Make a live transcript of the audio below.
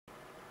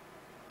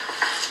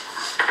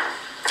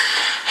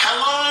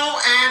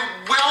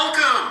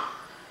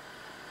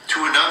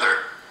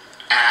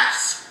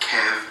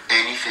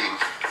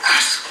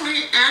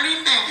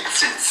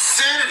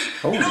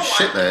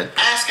shit, man.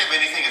 Ask Kev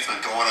Anything has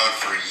been going on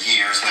for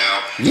years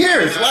now.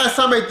 Years? Last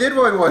time I did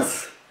one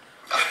was...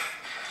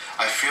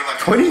 I feel like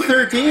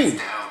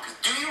 2013.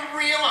 Do you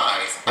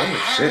realize I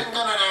haven't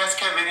done an Ask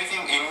Kev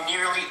Anything in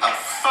nearly a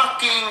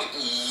fucking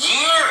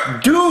year?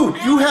 Dude,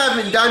 you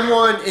haven't done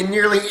one in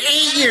nearly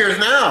 8 years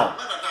now.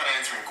 I'm not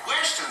answering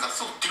questions. I'm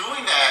still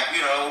doing that,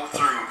 you know,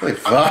 through... Holy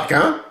fuck,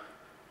 huh?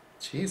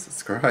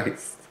 Jesus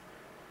Christ.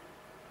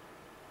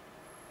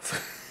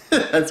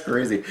 That's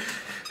crazy.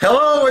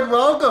 Hello and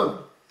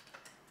welcome.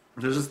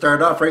 Let's just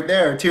start off right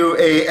there to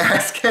a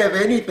Ask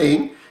Kev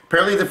Anything.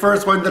 Apparently the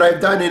first one that I've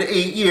done in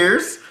 8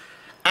 years.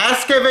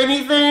 Ask Kev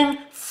Anything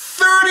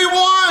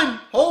 31!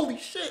 Holy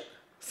shit.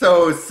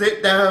 So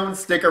sit down,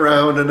 stick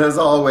around, and as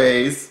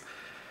always,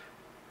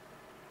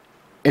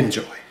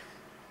 enjoy.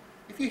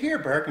 If you hear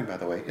barking, by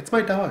the way, it's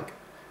my dog.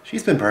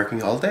 She's been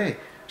barking all day.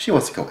 She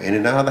wants to go in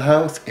and out of the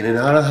house, in and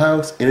out of the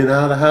house, in and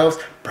out of the house.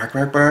 Bark,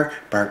 bark, bark,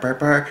 bark, bark,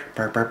 bark,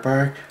 bark, bark,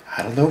 bark.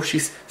 I don't know if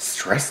she's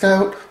stressed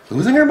out,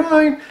 losing her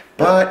mind,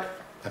 but,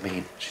 I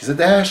mean, she's a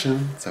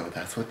Dashin, so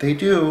that's what they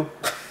do.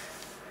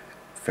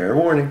 Fair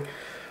warning.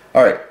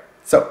 Alright,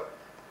 so,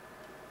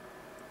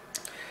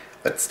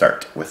 let's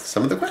start with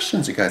some of the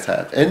questions you guys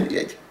have.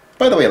 And,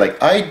 by the way,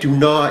 like, I do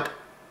not,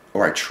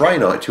 or I try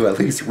not to at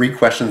least read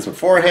questions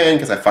beforehand,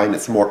 because I find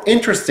it's more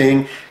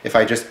interesting if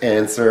I just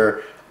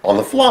answer on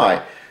the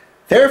fly.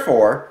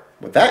 Therefore,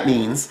 what that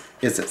means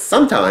is that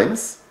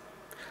sometimes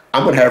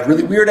I'm going to have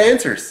really weird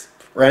answers,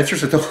 or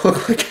answers that don't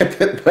look like I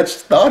put much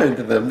thought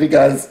into them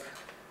because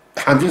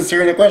I'm just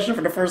hearing a question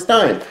for the first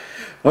time.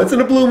 Once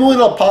in a blue moon,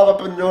 I'll pop up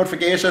a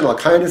notification, I'll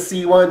kind of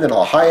see one, then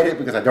I'll hide it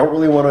because I don't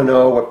really want to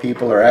know what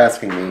people are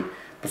asking me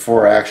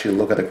before I actually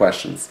look at the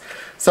questions.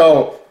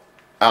 So,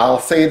 I'll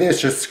say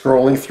this, just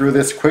scrolling through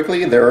this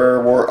quickly,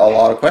 there were a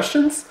lot of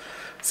questions.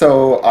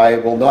 So I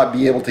will not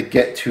be able to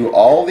get to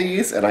all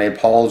these, and I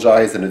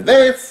apologize in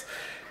advance.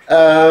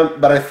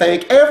 But I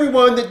thank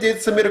everyone that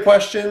did submit a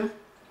question.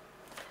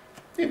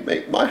 You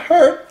make my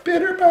heart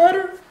bitter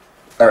batter.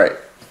 All right,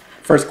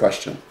 first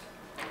question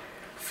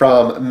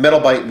from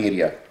Metalbite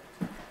Media.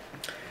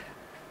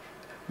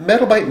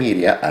 Metalbite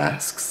Media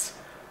asks,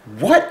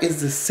 what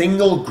is the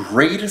single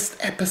greatest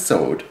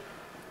episode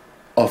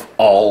of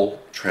all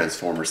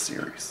Transformers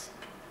series?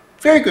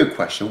 Very good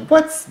question.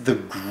 What's the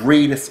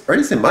greatest, or at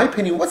least in my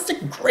opinion, what's the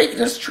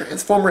greatest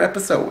Transformer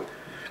episode?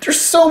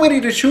 There's so many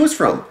to choose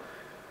from.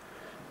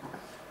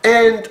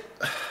 And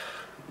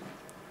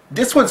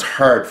this one's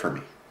hard for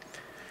me.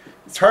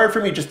 It's hard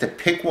for me just to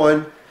pick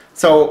one.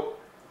 So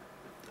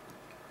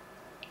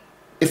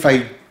if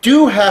I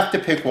do have to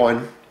pick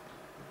one,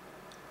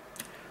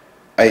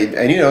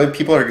 and you know,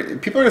 people are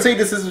gonna say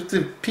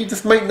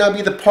this might not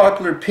be the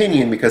popular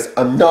opinion because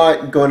I'm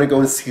not going to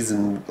go in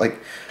season, like,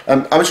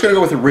 I'm just going to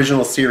go with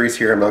original series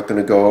here. I'm not going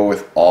to go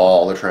with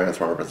all the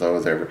Transformer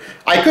episodes ever.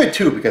 I could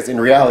too, because in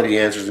reality the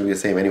answers will be the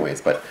same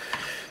anyways. But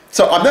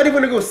so I'm not even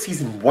going to go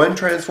season 1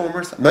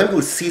 Transformers. I'm not going to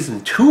go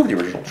season 2 of the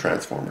original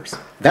Transformers.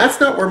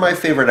 That's not where my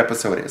favorite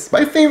episode is.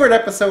 My favorite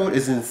episode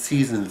is in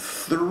season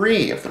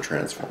 3 of the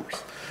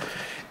Transformers.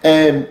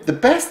 And the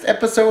best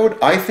episode,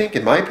 I think,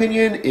 in my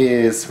opinion,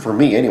 is, for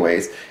me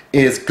anyways,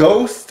 is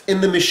Ghost in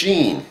the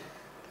Machine,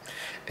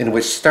 in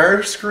which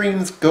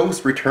Starscream's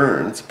ghost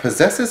returns,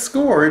 possesses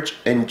Scourge,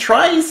 and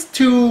tries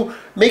to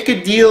make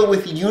a deal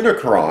with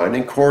Unicron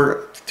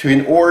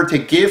in order to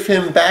give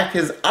him back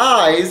his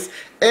eyes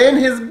and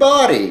his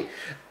body.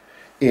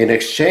 In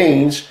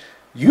exchange,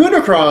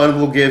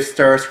 Unicron will give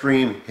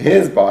Starscream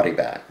his body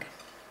back.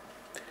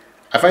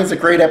 I find it's a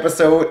great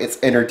episode. It's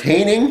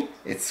entertaining,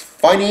 it's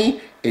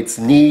funny, it's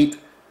neat.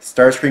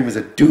 Starscream is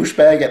a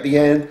douchebag at the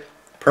end.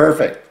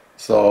 Perfect.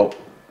 So,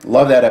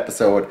 love that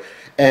episode.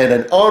 And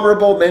an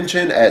honorable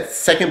mention at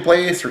second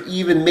place, or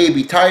even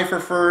maybe tied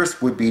for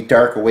first, would be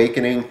Dark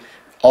Awakening,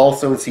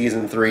 also in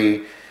season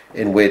 3,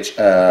 in which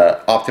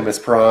Optimus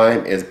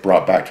Prime is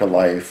brought back to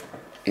life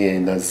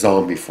in a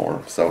zombie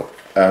form. So,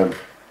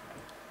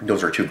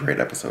 those are 2 great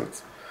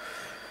episodes.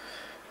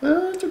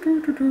 Time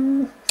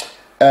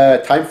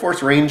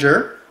Force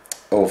Ranger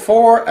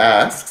 04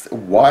 asks,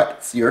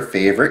 what's your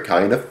favorite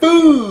kind of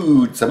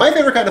food? So my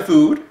favorite kind of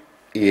food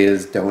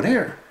is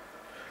donair.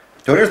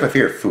 Donair is my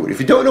favorite food.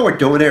 If you don't know what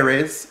donair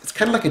is, it's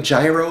kind of like a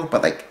gyro,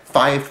 but like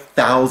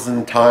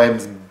 5,000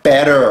 times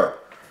better.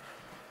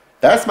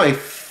 That's my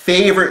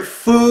favorite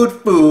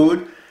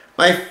food.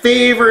 My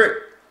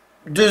favorite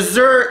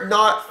dessert,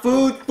 not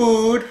food,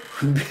 would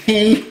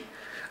be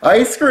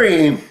ice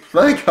cream.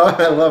 My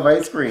God, I love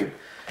ice cream.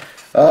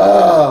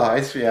 Oh,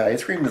 ice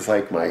cream is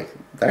like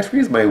ice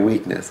cream is my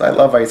weakness. I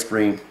love ice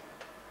cream.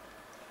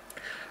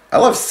 I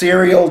love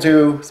cereal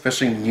too,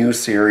 especially new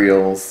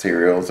cereals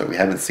that we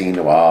haven't seen in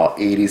a while,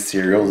 80s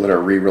cereals that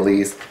are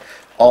re-released,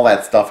 all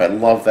that stuff. I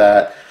love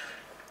that.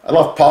 I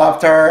love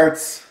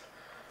Pop-Tarts.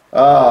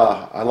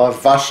 I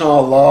love vache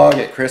à log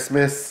at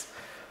Christmas.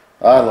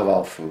 I love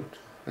all food.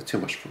 There's too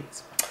much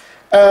foods.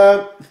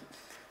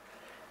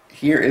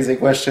 Here is a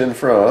question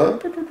from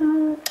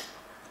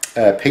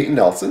Peyton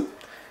Nelson.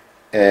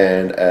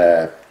 And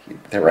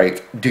They're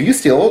right. Do you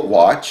still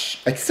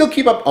watch? I still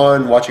keep up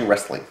on watching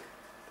wrestling.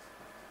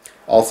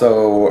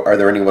 Also, are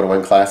there any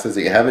one-on-one classes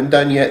that you haven't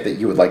done yet that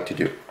you would like to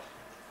do?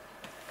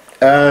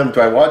 Do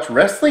I watch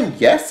wrestling?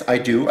 Yes, I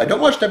do. I don't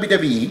watch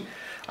WWE.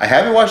 I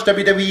haven't watched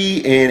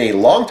WWE in a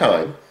long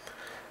time.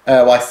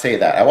 Well, I say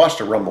that. I watched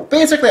a Rumble.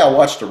 Basically, I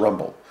watched a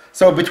Rumble.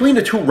 So between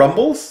the two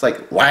Rumbles,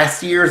 like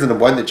last year's and the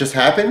one that just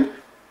happened,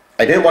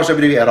 I didn't watch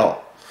WWE at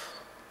all.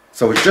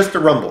 So it's just the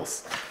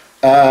Rumbles.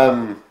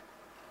 I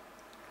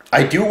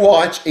do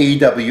watch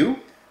AEW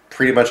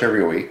pretty much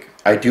every week.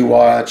 I do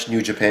watch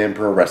New Japan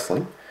Pro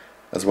Wrestling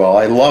as well.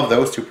 I love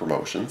those two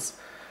promotions.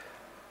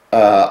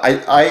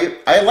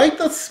 I like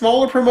the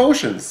smaller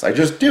promotions. I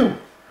just do.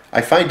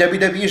 I find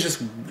WWE is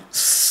just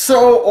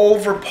so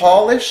over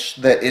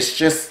polished that it's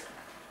just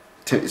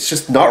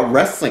not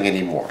wrestling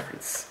anymore.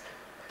 It's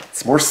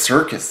more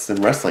circus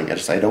than wrestling.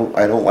 I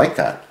don't like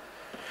that.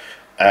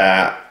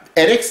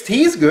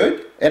 NXT is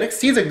good.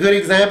 NXT is a good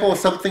example of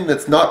something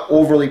that's not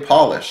overly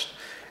polished.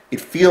 It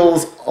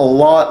feels a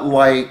lot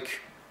like,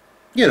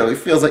 it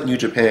feels like New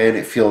Japan.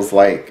 It feels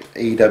like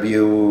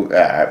AEW,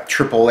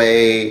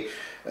 AAA.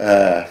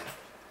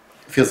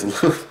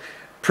 Feels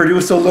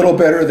produced a little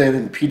better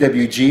than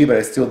PWG, but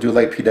I still do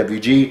like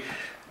PWG.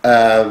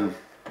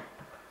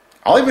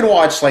 I'll even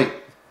watch like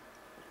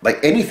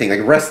anything,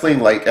 like wrestling,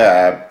 like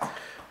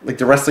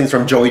the wrestlings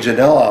from Joey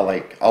Janela.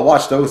 Like I'll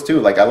watch those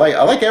too. Like I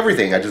like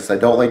everything. I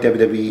don't like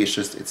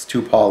WWE. It's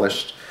too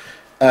polished.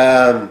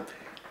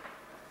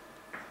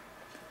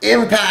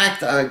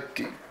 Impact,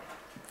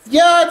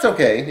 yeah, it's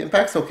okay.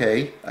 Impact's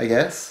okay, I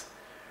guess.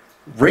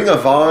 Ring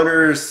of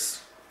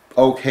Honor's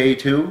okay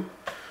too.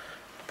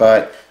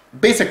 But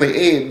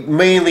basically,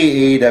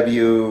 mainly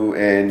AEW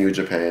and New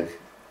Japan.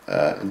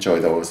 Enjoy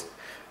those.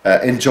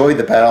 Enjoy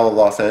the Battle of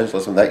Los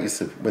Angeles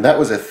when that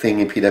was a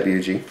thing in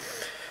PWG.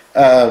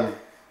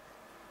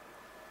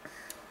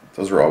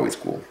 Those were always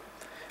cool.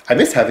 I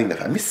miss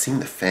seeing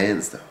the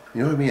fans though.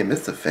 You know what I mean? I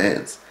miss the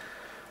fans.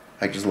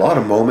 Like there's a lot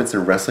of moments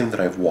in wrestling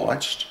that I've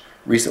watched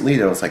recently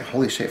that I was like,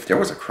 holy shit! If there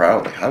was a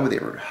crowd, like how would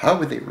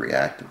they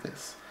react to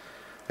this?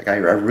 Like I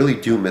really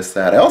do miss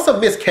that. I also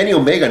miss Kenny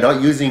Omega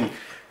not using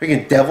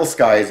freaking Devil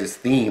Sky as his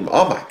theme.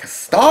 Oh my god,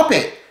 stop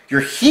it!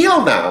 You're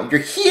heel now.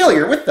 You're heel.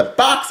 You're with the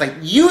Bucks. Like,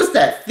 use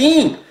that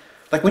theme.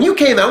 Like, when you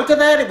came out to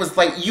that, it was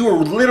like you were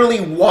literally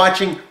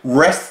watching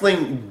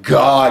wrestling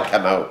God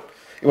come out.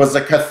 It was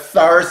a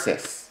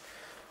catharsis.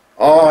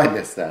 Oh, I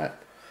miss that.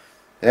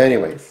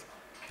 Anyways,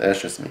 that's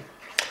just me.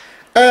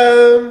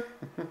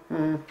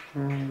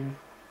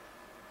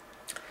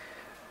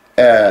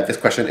 This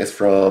question is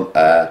from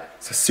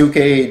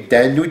Sasuke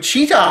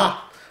Danuchita.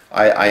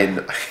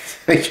 I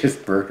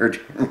just murdered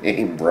your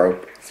name, bro.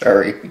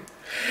 Sorry.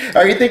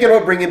 Are you thinking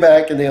about bringing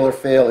back a Nail or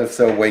Fail? If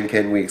so, when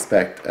can we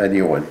expect a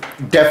new one?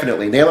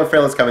 Definitely. Nail or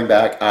Fail is coming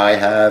back. I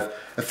have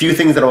a few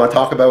things that I want to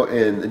talk about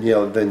in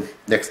the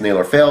next Nail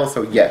or Fail.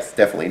 So yes,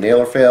 definitely. Nail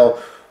or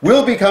Fail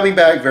will be coming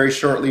back very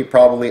shortly,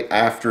 probably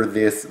after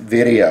this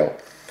video.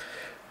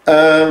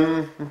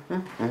 I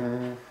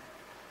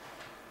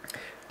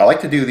like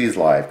to do these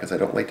live because I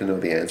don't like to know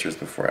the answers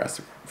before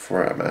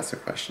I'm asked the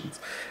questions.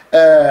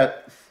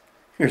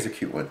 Here's a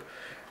cute one.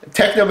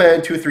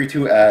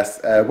 Technoman232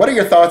 asks, what are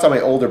your thoughts on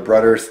my older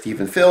brother,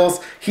 Stephen Fills?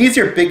 He's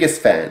your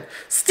biggest fan.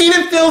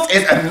 Stephen Fills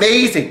is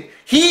amazing.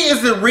 He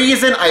is the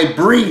reason I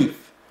breathe.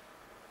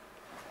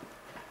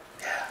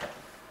 Yeah.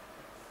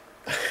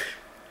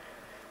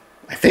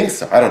 I think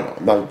so. I don't know.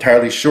 I'm not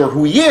entirely sure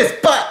who he is,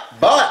 but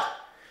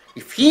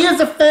if he is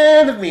a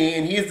fan of me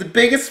and he is the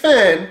biggest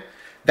fan,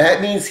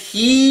 that means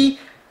he's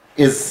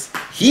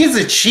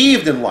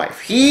achieved in life.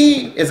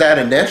 He is at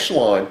an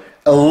echelon,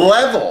 a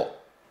level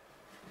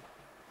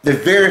the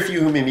very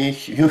few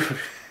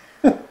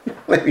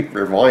let me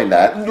rewind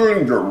that.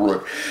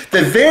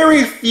 The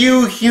very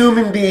few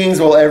human beings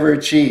will ever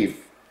achieve.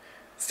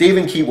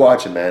 Steven, keep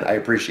watching, man. I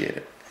appreciate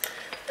it.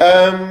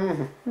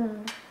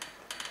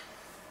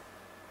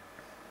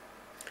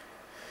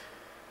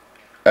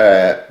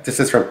 This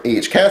is from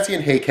H.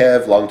 Cassian. Hey,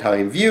 Kev, long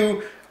time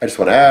view. I just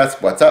want to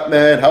ask, what's up,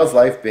 man? How's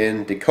life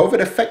been? Did COVID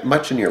affect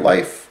much in your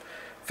life?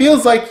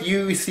 Feels like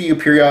you see you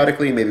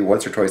periodically, maybe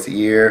once or twice a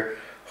year.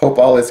 Hope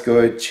all is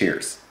good.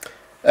 Cheers.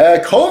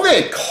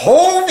 COVID,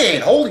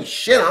 holy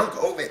shit on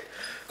COVID.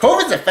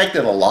 COVID's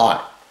affected a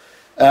lot.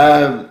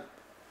 I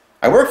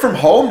work from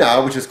home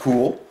now, which is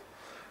cool.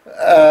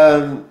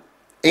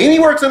 Amy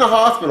works in a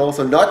hospital,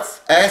 so not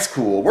as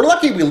cool. We're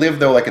lucky we live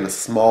though, like in a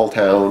small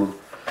town,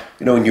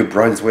 New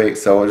Brunswick,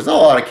 so there's not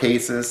a lot of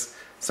cases.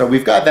 So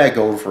we've got that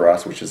going for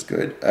us, which is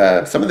good.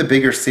 Some of the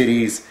bigger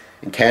cities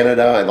in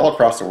Canada and all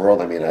across the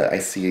world, I mean, I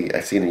see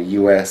it in the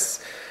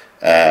US,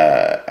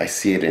 I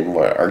see it in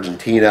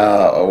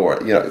Argentina,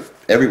 or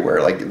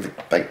everywhere. Like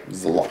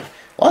there's a lot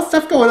of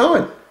stuff going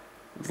on.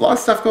 There's a lot of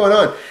stuff going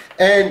on,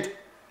 and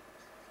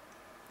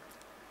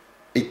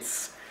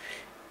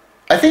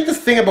I think the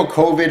thing about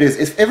COVID is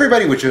if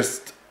everybody would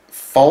just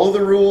follow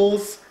the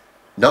rules,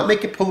 not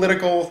make it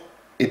political,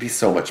 it'd be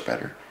so much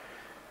better.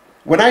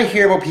 when I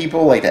hear about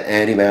people like the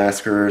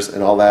anti-maskers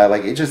and all that,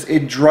 like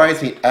it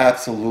drives me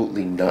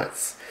absolutely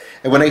nuts.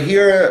 And when I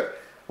hear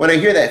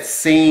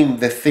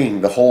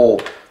the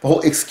whole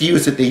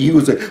excuse that they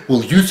use, like,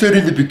 well, you said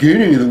in the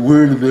beginning that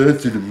wearing the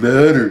mask didn't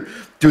matter.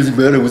 Doesn't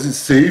matter. It wasn't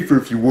safer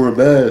if you wore a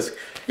mask.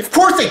 Of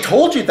course they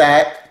told you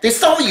that. They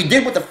saw what you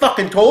did with the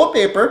fucking toilet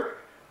paper.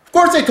 Of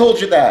course they told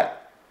you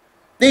that.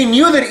 They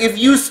knew that if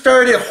you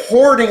started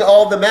hoarding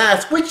all the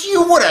masks, which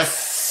you would have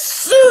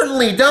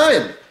certainly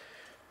done,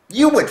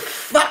 you would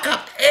fuck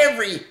up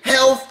every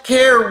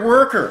healthcare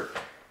worker.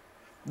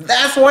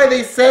 That's why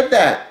they said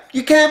that.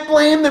 You can't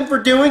blame them for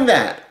doing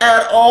that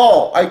at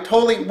all.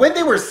 When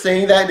they were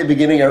saying that in the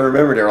beginning, I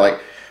remember they were like,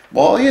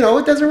 well, you know,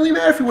 it doesn't really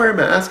matter if you wear a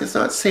mask. It's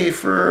not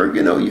safer.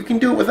 You know, you can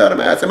do it without a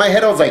mask. In my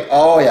head, I was like,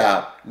 oh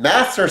yeah,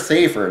 masks are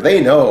safer.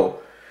 They know.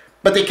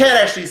 But they can't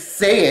actually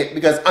say it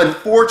because,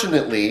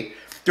 unfortunately,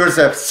 there's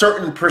a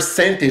certain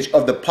percentage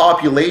of the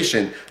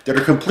population that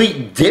are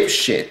complete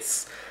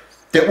dipshits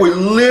that would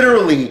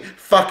literally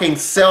fucking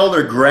sell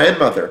their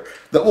grandmother,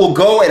 that will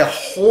go and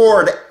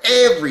hoard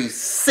every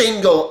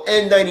single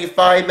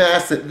N95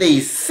 mask that they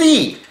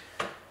see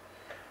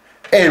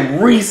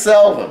and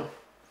resell them.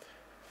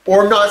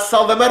 Or not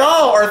sell them at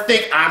all, or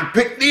think, I'm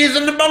putting these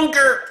in the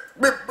bunker.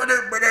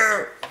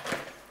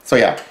 So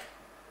yeah,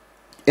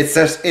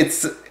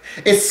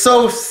 it's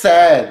so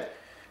sad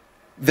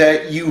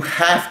that you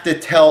have to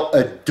tell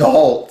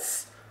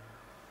adults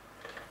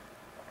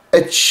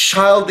a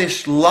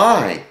childish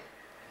lie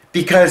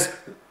because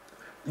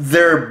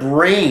their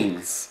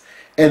brains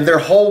and their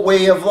whole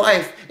way of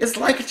life is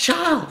like a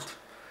child.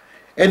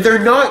 And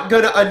they're not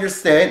going to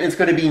understand. It's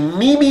going to be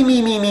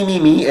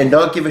me, and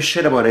not give a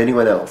shit about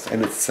anyone else.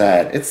 And it's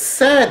sad. It's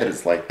sad that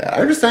it's like that. I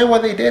understand why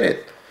they did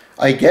it.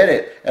 I get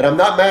it. And I'm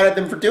not mad at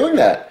them for doing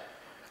that.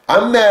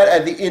 I'm mad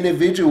at the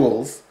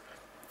individuals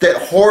that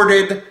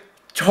hoarded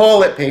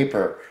toilet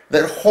paper,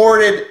 that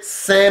hoarded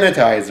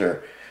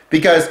sanitizer,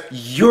 because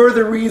you're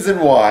the reason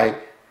why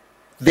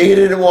they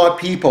didn't want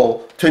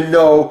people to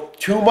know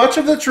too much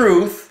of the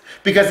truth,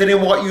 because they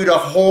didn't want you to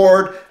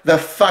hoard the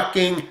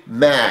fucking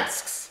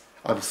masks.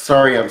 I'm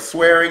sorry I'm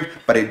swearing,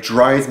 but it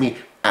drives me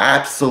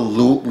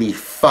absolutely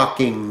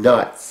fucking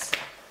nuts.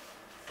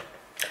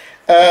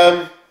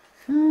 But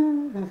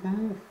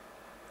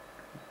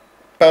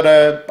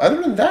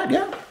other than that,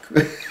 yeah.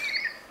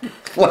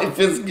 Life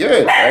is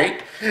good,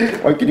 right?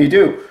 What can you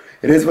do?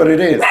 It is what it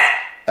is.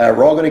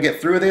 We're all going to get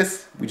through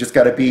this. We just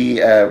got to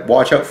be,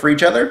 watch out for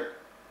each other.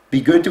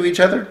 Be good to each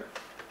other.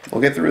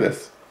 We'll get through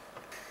this.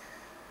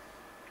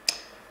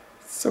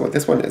 So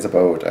this one is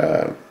about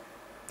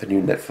the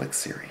new Netflix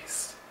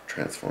series,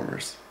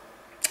 Transformers.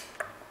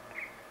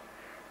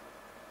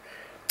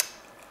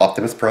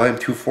 Optimus Prime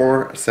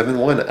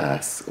 2471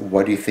 asks,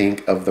 what do you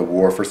think of the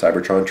War for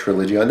Cybertron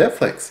trilogy on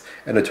Netflix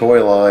and the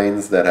toy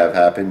lines that have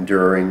happened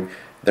during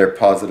their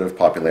positive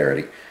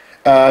popularity?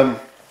 The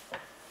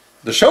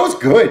show is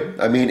good.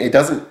 I mean,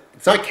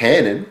 it's not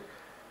canon,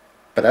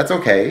 but that's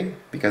okay,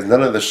 because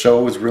none of the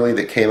shows really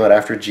that came out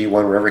after G1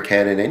 were ever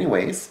canon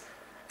anyways,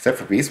 except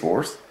for Beast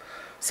Wars.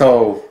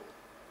 So,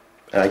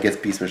 and I guess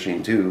Beast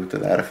Machine too, to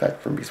that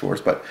effect from Beast Wars.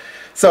 But,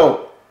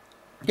 so,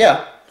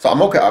 yeah. So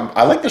I'm okay.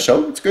 I like the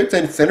show. It's good.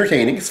 It's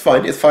entertaining. It's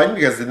fun. It's fun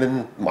because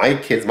then my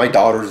kids, my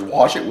daughters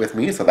watch it with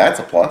me, so that's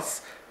a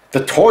plus.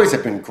 The toys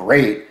have been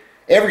great.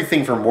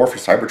 Everything from War for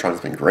Cybertron has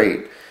been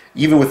great.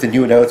 Even with the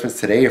new announcements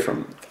today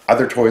from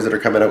other toys that are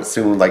coming out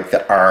soon, like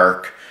the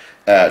Ark,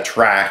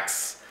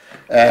 Trax,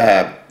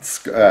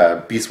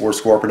 Beast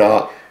Wars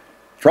Scorponok.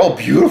 They're all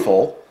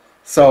beautiful.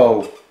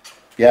 So,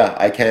 yeah,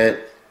 I can't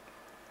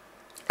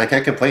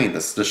complain.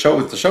 The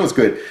show is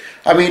good.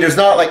 I mean, there's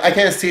not like, I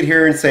can't sit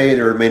here and say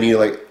there are many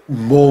like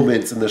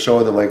moments in the show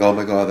that I'm like, oh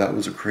my god, that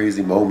was a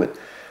crazy moment.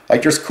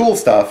 Like, there's cool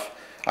stuff.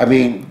 I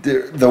mean,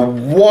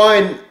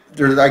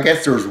 I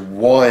guess there's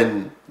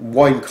one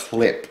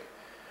clip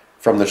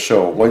from the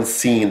show, one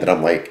scene that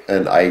I'm like,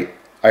 and I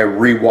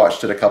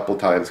rewatched it a couple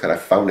of times because I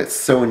found it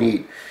so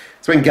neat.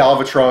 It's when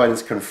Galvatron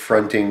is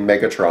confronting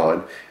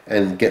Megatron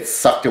and gets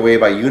sucked away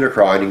by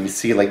Unicron, and you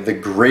see like the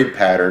grid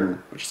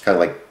pattern, which is kind of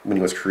like when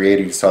he was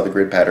created, you saw the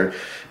grid pattern.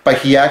 But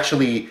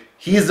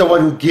he's the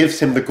one who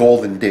gives him the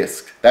golden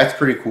disc. That's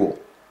pretty cool.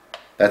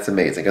 That's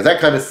amazing, because that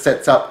kind of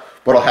sets up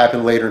what'll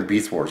happen later in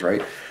Beast Wars,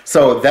 right?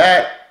 So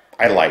that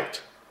I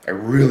liked. I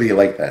really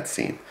liked that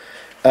scene.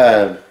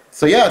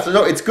 So yeah, so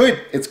no, it's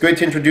good. It's good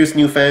to introduce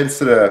new fans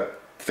to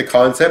the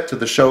concept, to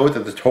the show, to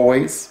the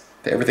toys,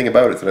 to everything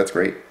about it. So that's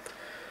great.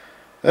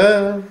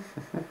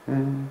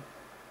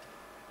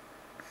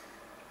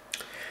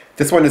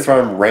 This one is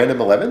from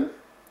Random11.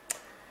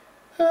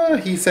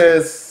 He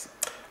says,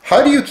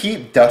 how do you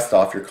keep dust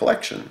off your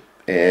collection?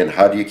 And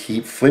how do you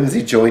keep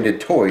flimsy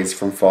jointed toys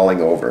from falling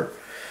over?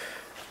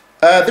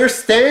 There's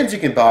stands you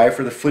can buy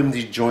for the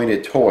flimsy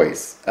jointed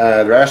toys.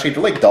 They're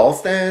like doll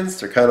stands.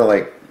 They're kind of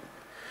like,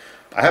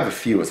 I have a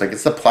few.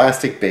 It's a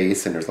plastic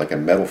base and there's like a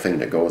metal thing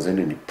that goes in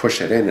and you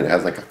push it in and it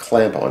has like a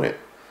clamp on it.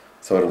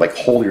 So it'll like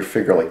hold your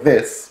figure like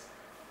this,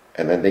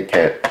 and then they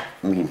can't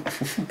I mean,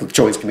 the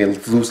joints can be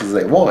as loose as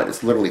they want.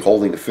 It's literally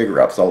holding the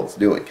figure up. That's all it's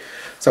doing.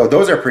 So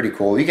those are pretty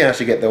cool. You can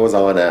actually get those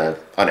on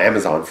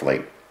Amazon for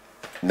like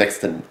next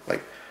to,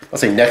 like, I'll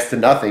say next to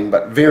nothing,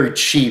 but very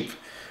cheap.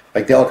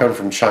 Like, they all come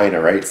from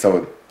China, right?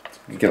 So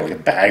you get like a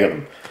bag of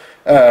them.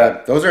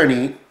 Those are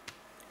neat.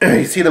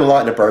 You see them a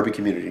lot in the Barbie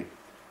community.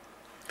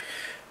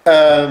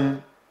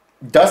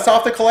 Dust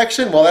off the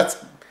collection? Well,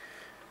 that's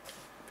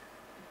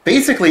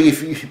basically,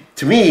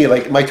 to me,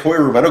 like my toy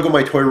room, I don't go to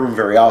my toy room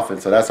very often,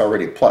 so that's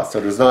already a plus. So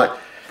there's not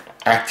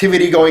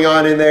activity going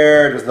on in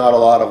there. There's not a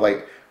lot of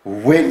like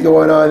wind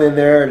going on in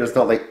there. There's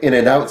not like in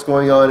and outs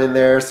going on in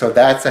there. So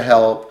that's a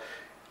help.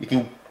 You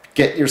can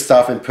get your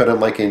stuff and put them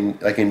like in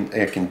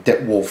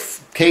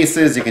Wolf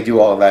cases. You can do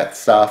all of that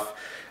stuff.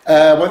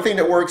 One thing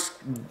that works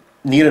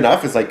neat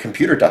enough is like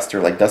computer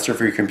duster, like duster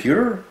for your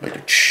computer,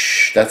 like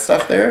that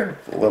stuff there,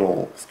 the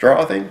little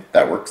straw thing.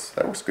 That works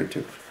good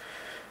too.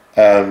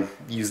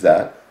 Use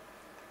that.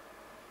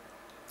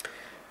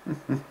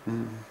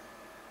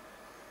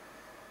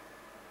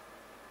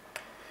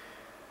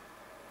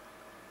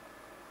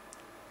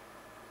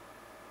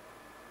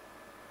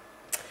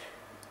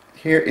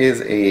 Here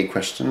is a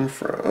question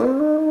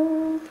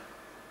from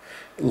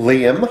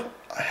Liam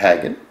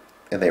Hagen,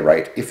 and they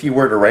write, if you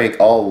were to rank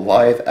all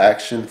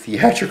live-action,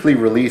 theatrically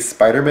released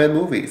Spider-Man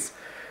movies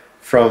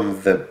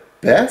from the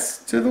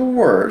best to the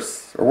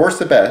worst, or worst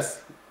to best,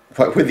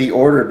 what would the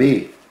order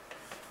be?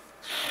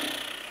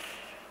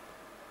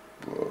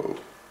 Whoa.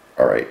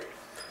 All right.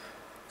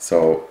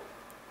 So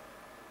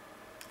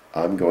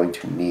I'm going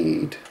to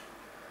need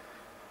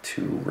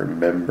to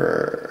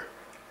remember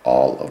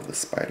all of the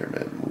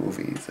Spider-Man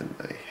movies in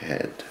my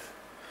head,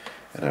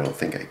 and I don't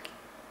think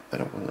I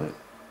don't want to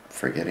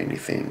forget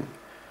anything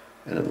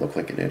and then look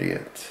like an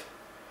idiot.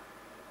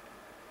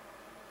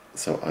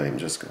 So I'm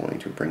just going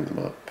to bring them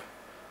up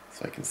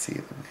so I can see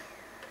them.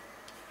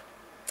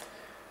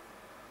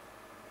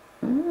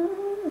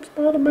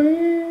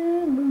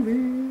 Spider-Man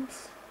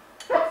movies.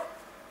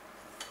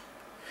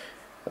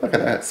 Look at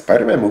that.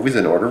 Spider-Man movies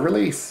in order of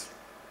release.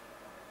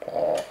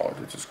 Oh,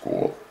 this is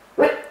cool.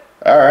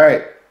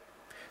 Alright.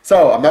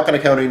 So, I'm not going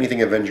to count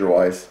anything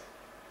Avenger-wise.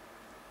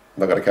 I'm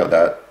not going to count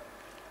that.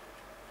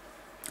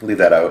 Leave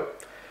that out.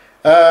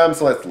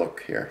 So let's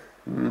look here.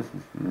 Yep.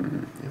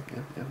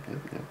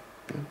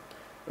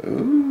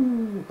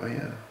 Ooh, oh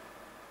yeah.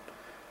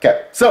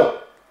 Okay,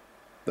 so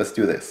let's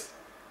do this.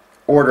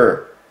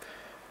 Order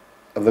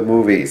of the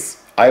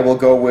movies. I will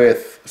go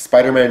with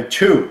Spider-Man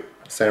 2,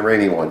 Sam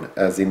Raimi one,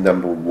 as the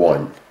number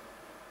 1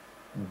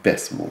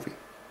 best movie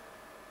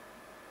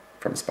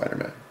from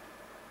Spider-Man.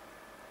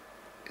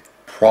 It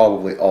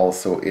probably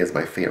also is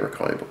my favorite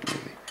comic book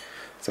movie.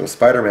 So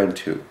Spider-Man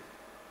 2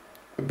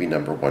 would be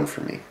number 1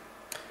 for me.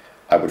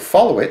 I would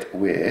follow it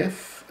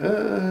with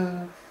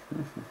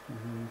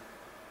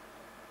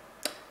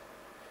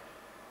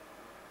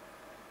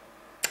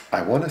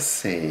I want to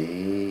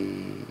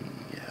say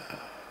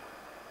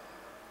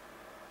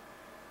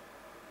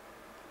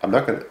I'm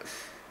not going to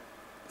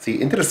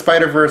see Into the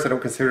Spider-Verse. I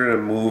don't consider it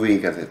a movie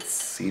because it's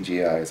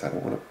CGI, so I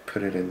don't want to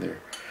put it in there.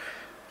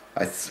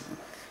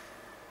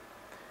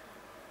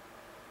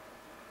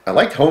 I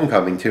liked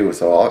Homecoming too,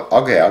 so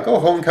I'll go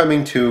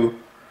Homecoming 2.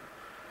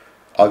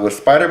 I'll go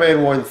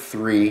Spider-Man 1,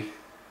 3.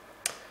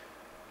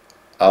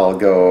 I'll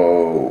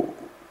go,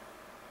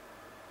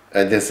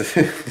 and this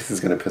is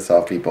going to piss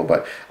off people,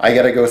 but I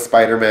got to go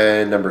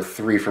Spider-Man number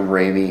 3 from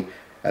Raimi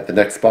at the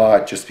next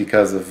spot just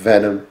because of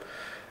Venom.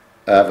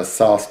 I have a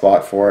soft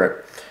spot for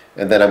it.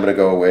 And then I'm going to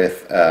go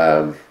with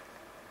The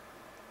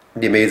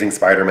Amazing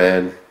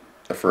Spider-Man,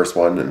 the first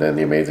one, and then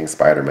The Amazing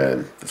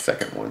Spider-Man, the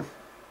second one.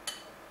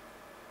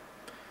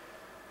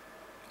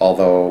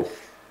 Although,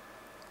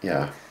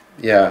 yeah,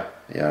 I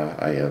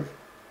am.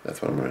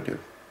 That's what I'm going to do.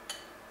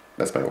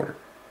 That's my order.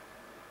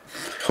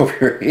 Hope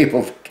you're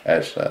able to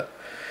catch that.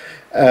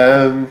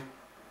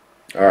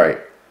 Alright.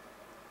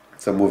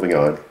 So moving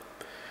on.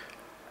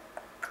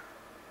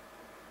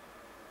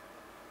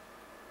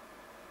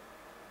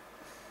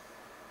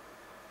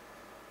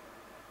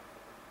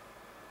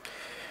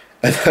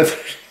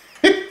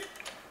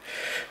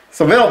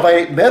 So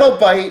Metal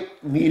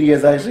Bite Media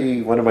is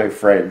actually one of my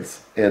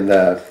friends,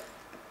 and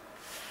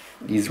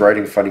he's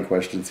writing funny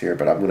questions here,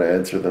 but I'm going to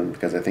answer them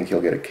because I think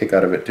he'll get a kick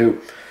out of it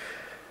too.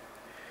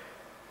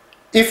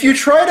 If you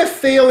try to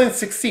fail and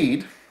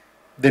succeed,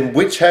 then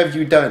which have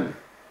you done?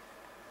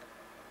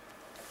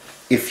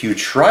 If you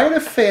try to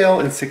fail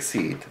and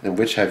succeed, then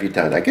which have you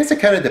done? I guess it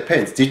kind of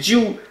depends. Did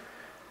you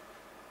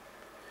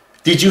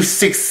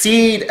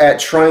succeed at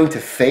trying to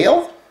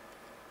fail?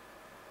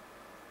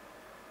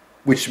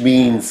 Which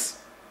means,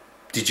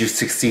 did you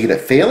succeed at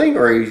failing?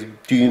 Or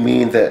do you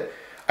mean that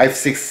I've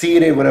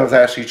succeeded when I was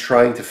actually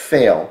trying to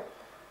fail,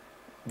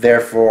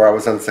 therefore I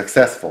was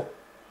unsuccessful?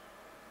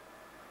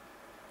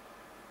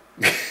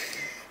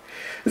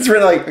 It's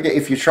really like, okay,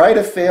 if you try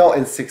to fail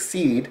and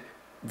succeed,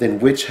 then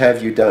which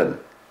have you done?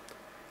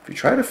 If you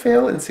try to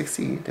fail and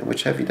succeed, then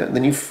which have you done?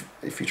 Then if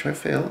you try to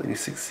fail and you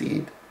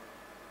succeed,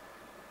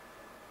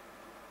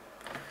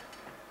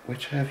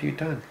 which have you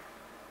done?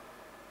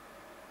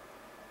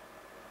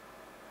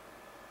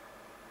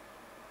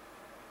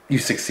 You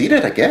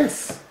succeeded, I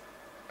guess.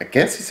 I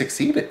guess you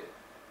succeeded.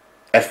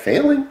 At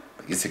failing,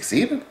 but you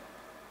succeeded.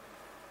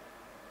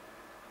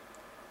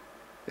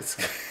 It's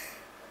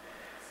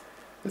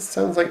this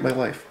sounds like my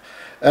life.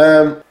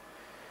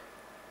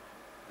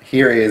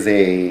 Here is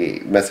a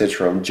message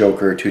from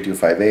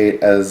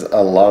Joker2258. As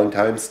a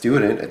longtime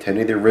student,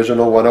 attending the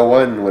original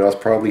 101 when I was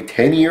probably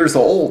 10 years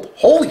old.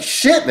 Holy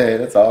shit, man,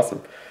 that's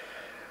awesome.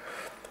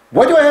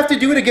 What do I have to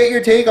do to get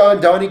your take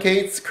on Donny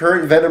Cates'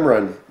 current Venom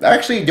run? I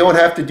actually don't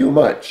have to do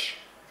much.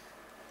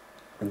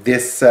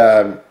 This,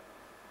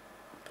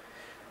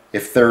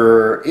 if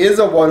there is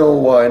a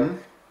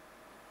 101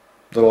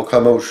 that'll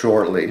come out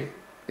shortly,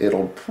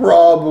 it'll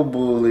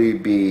probably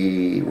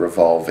be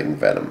revolving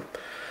Venom.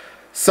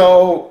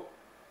 So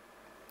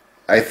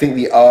I think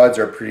the odds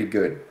are pretty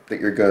good that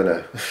you're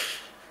gonna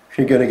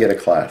get a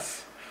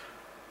class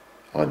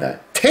on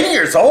that. 10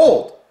 years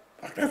old!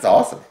 That's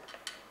awesome.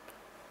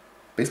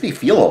 Makes me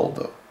feel old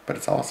though, but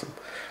it's awesome.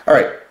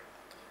 Alright.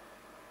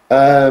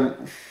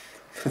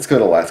 Let's go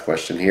to the last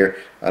question here.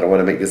 I don't want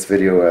to make this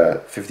video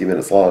 50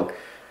 minutes long.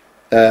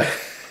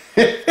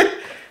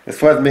 This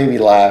one made me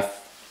laugh.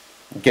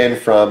 Again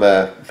from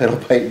Metal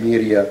Pipe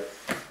Media.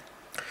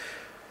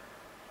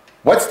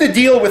 What's the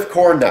deal with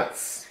corn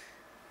nuts?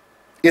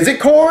 Is it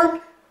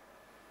corn?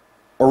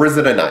 Or is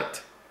it a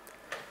nut?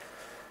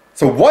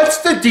 So what's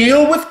the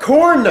deal with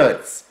corn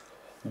nuts?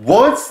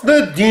 What's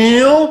the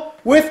deal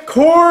with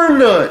corn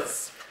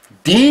nuts?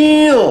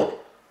 Deal.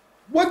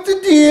 What's the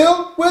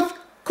deal with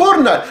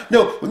corn nuts?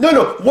 No.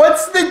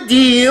 What's the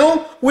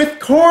deal with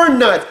corn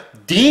nuts?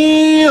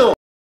 Deal.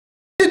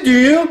 The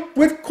deal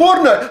with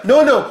corn nuts?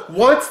 No.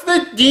 What's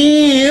the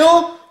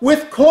deal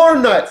with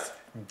corn nuts?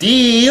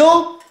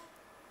 Deal.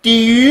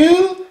 Deal.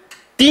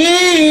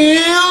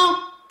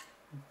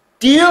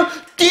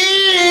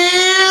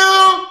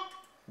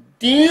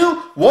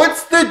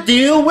 What's the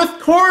deal with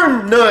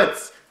corn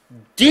nuts?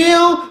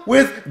 Deal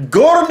with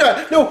corn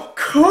nuts. No,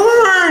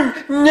 corn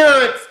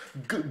nuts.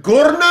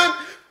 Corn nuts.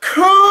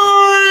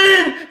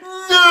 Corn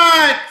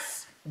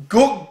nuts.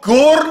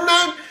 Corn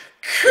nuts.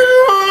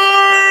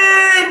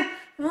 Corn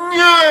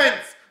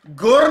nuts.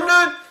 Corn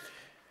nuts.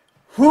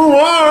 Who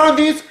are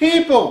these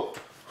people?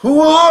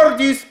 Who are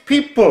these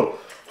people?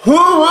 Who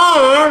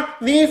are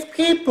these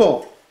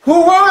people?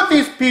 Who are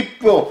these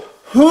people?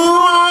 Who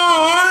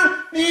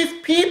are these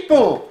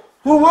people?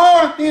 Who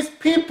are these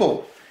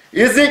people?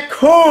 Is it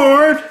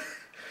corn?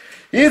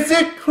 Is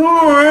it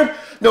corn?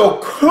 No,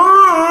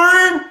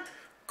 corn.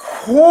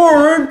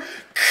 Corn.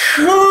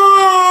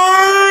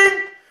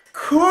 Corn.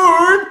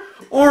 Corn.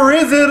 Or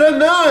is it a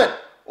nut?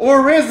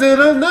 Or is it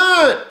a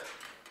nut?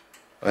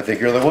 I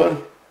think you're the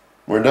one.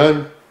 We're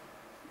done.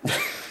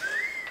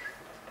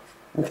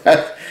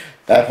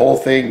 That whole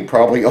thing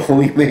probably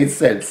only made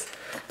sense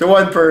to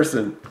one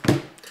person.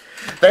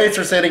 Thanks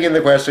for sending in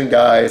the question,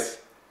 guys.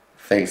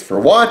 Thanks for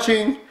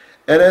watching.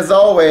 And as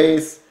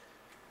always,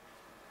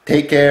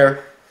 take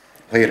care.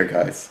 Later,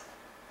 guys.